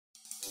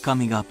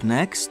Coming up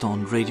next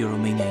on Radio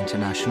Romania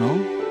International,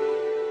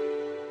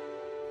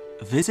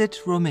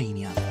 Visit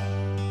Romania.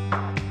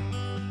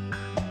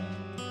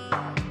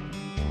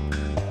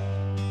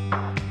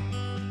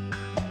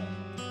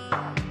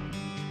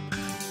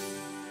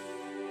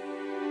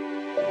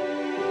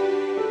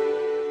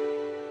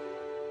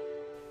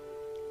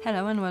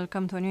 Hello and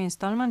welcome to a new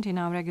installment in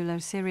our regular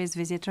series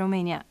Visit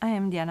Romania. I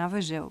am Diana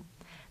Vijeu.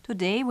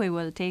 Today we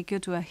will take you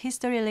to a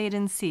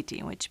history-laden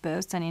city which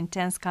boasts an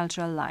intense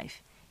cultural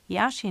life,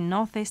 Iași in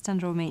northeastern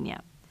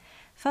Romania.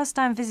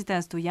 First-time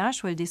visitors to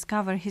Iași will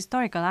discover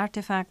historical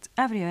artifacts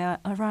everywhere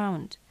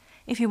around.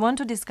 If you want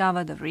to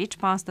discover the rich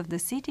past of the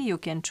city, you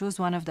can choose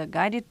one of the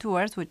guided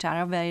tours which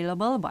are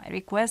available by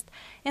request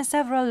in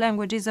several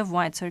languages of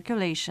wide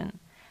circulation.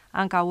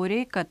 Anca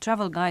Uric, a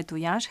travel guide to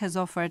Iași, has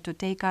offered to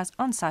take us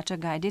on such a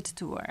guided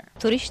tour.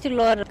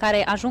 Turiștilor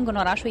care ajung în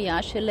orașul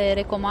Iași le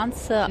recomand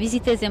să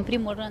viziteze în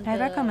primul rând. I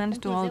recommend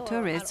to all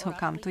tourists who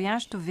come to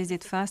Iași to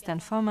visit first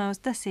and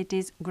foremost the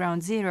city's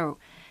ground zero,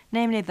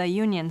 namely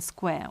the Union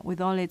Square with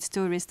all its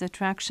tourist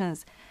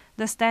attractions,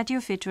 the statue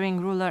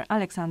featuring ruler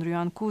Alexandru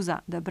Ioan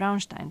Cuza, the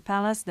Braunstein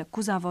Palace, the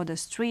Cuza-Vodă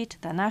Street,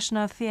 the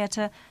National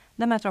Theatre,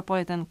 the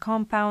Metropolitan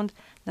Compound,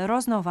 the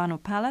Roznovanu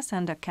Palace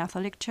and the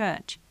Catholic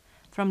Church.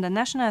 From the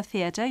National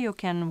Theatre, you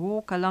can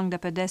walk along the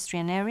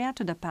pedestrian area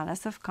to the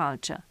Palace of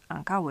Culture,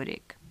 Anca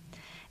Uric.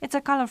 It's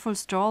a colorful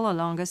stroll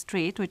along a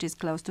street which is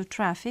close to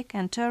traffic,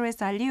 and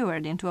tourists are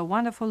lured into a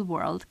wonderful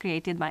world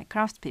created by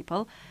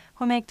craftspeople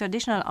who make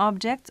traditional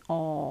objects,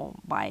 or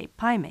by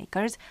pie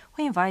makers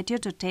who invite you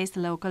to taste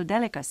local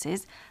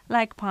delicacies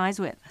like pies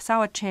with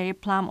sour cherry,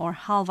 plum or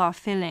halva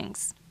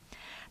fillings.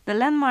 The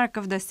landmark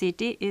of the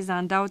city is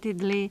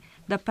undoubtedly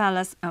the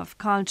Palace of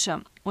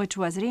Culture, which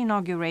was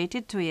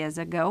re-inaugurated 2 years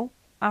ago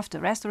after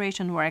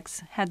restoration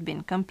works had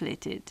been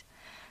completed.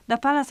 The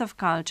Palace of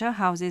Culture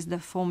houses the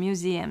 4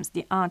 museums: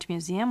 the Art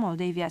Museum,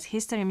 Moldavia's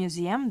History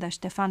Museum, the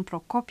Ștefan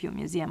Procopiu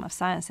Museum of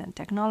Science and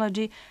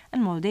Technology,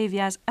 and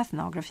Moldavia's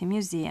Ethnography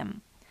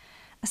Museum.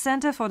 A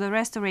center for the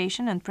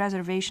restoration and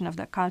preservation of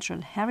the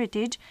cultural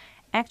heritage,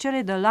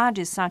 actually the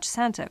largest such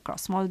center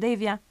across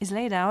Moldavia, is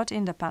laid out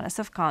in the Palace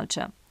of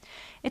Culture.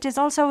 It is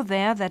also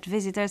there that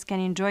visitors can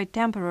enjoy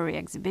temporary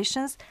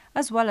exhibitions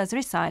as well as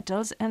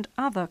recitals and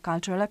other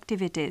cultural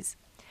activities.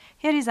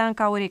 Here is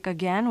Anca Uric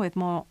again with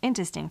more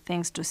interesting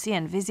things to see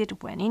and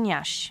visit when in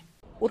Iași.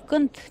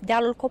 Urcând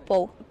dealul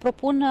Copou,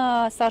 propun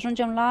să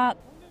ajungem la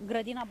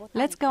grădina botanică.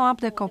 Let's go up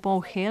the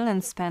Copou Hill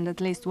and spend at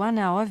least 1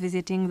 hour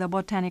visiting the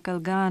botanical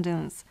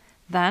gardens.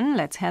 Then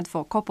let's head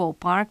for Copou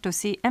Park to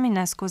see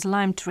Eminescu's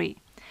lime tree.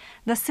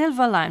 The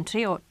silver lime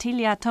tree, or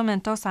Tilia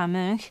tomentosa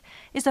Munch,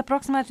 is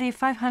approximately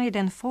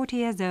 540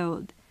 years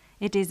old.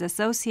 It is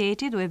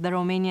associated with the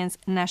Romanian's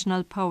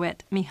national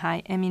poet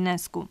Mihai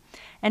Eminescu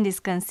and is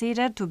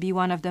considered to be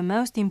one of the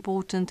most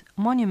important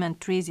monument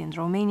trees in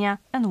Romania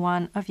and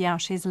one of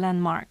Iași's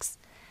landmarks.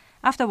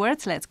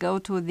 Afterwards, let's go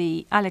to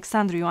the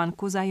Alexandru Ioan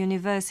Cuza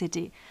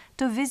University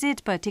to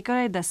visit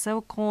particularly the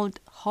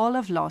so-called Hall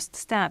of Lost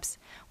Steps,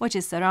 which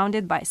is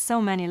surrounded by so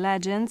many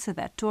legends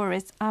that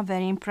tourists are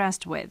very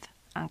impressed with.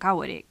 Anca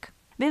Uric.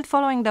 Built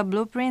following the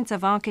blueprints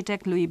of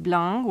architect Louis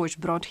Blanc, which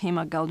brought him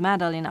a gold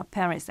medal in a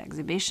Paris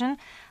exhibition,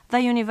 the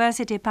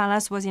University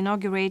Palace was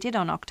inaugurated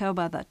on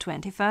October the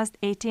 21st,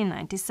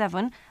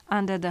 1897,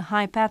 under the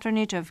high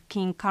patronage of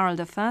King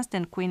Carol I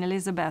and Queen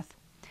Elizabeth.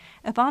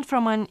 Apart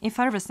from an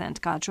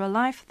effervescent cultural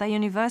life, the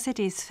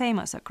university is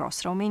famous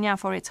across Romania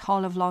for its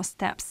Hall of Lost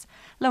Steps,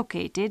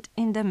 located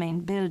in the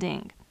main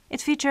building.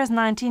 It features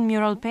 19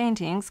 mural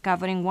paintings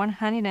covering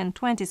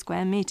 120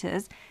 square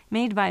meters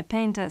made by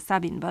painter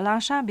Sabin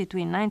Bălașa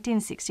between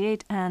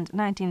 1968 and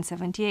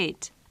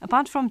 1978.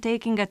 Apart from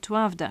taking a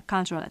tour of the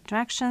cultural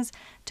attractions,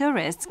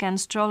 tourists can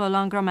stroll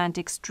along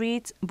romantic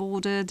streets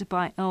bordered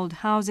by old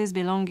houses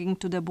belonging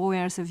to the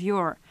boyars of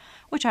yore,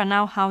 which are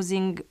now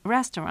housing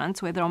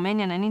restaurants with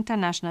Romanian and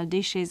international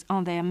dishes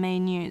on their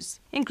menus,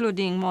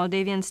 including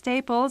Moldavian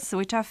staples,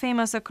 which are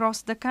famous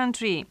across the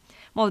country: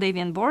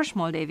 Moldavian borscht,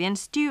 Moldavian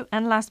stew,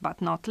 and last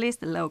but not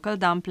least, local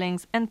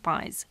dumplings and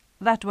pies.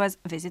 That was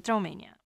Visit Romania.